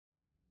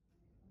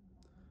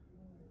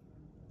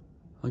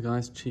Hi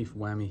guys, Chief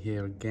Whammy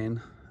here again,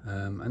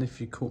 and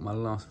if you caught my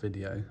last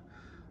video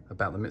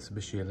about the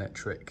Mitsubishi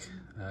Electric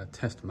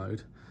test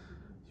mode,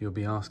 you'll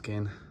be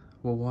asking,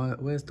 well,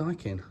 where's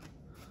Daikin?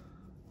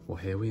 Well,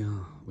 here we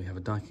are. We have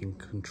a Daikin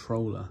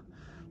controller,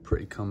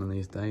 pretty common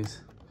these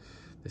days.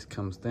 This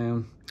comes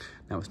down.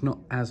 Now it's not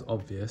as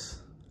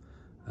obvious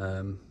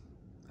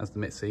as the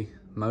Mitsi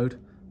mode,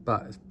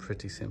 but it's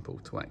pretty simple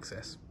to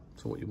access.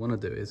 So what you want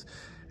to do is,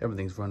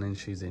 everything's running,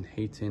 she's in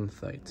heating,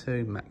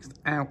 32, maxed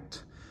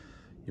out.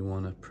 You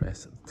want to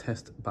press the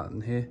test button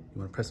here. You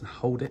want to press and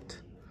hold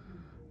it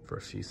for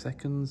a few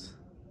seconds.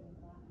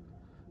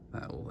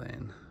 That will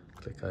then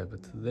click over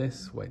to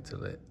this, wait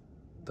till it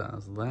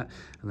does that,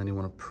 and then you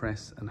want to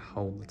press and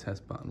hold the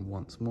test button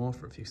once more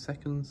for a few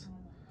seconds,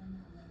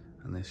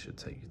 and this should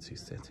take you to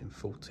setting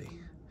 40.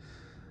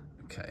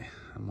 Okay,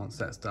 and once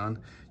that's done,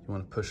 you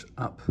want to push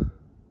up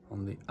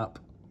on the up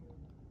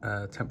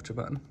temperature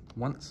button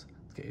once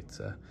to get it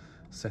to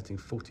setting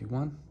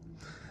 41.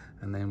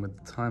 And then with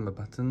the timer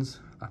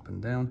buttons, up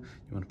and down,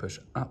 you want to push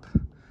up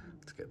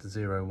to get to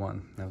 0,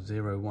 1. Now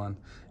 0, 1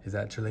 is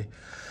actually,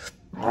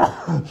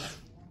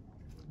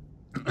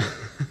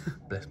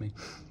 bless me.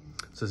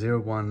 So 0,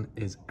 1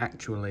 is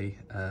actually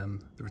the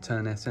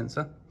return air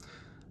sensor,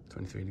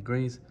 23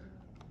 degrees.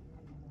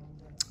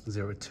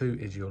 0, 2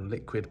 is your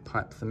liquid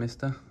pipe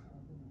thermistor.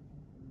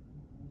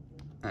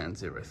 And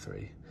 0,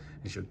 3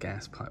 is your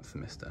gas pipe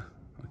thermistor,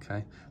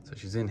 okay? So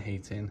she's in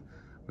heating,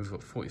 we've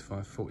got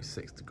 45,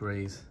 46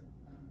 degrees,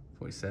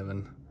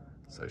 47,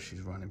 so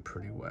she's running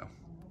pretty well.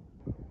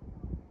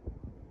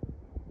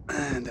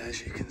 And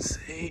as you can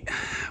see,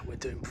 we're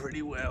doing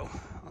pretty well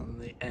on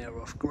the air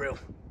off grill.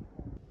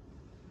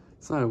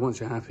 So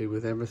once you're happy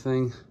with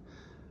everything,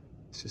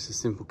 it's just a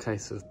simple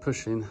case of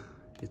pushing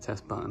your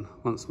test button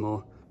once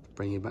more to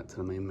bring you back to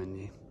the main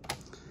menu.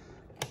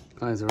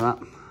 Guys are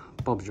up,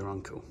 Bob's your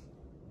uncle.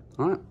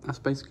 All right, that's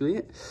basically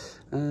it.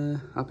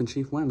 I've been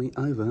Chief Whammy,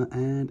 over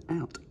and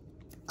out.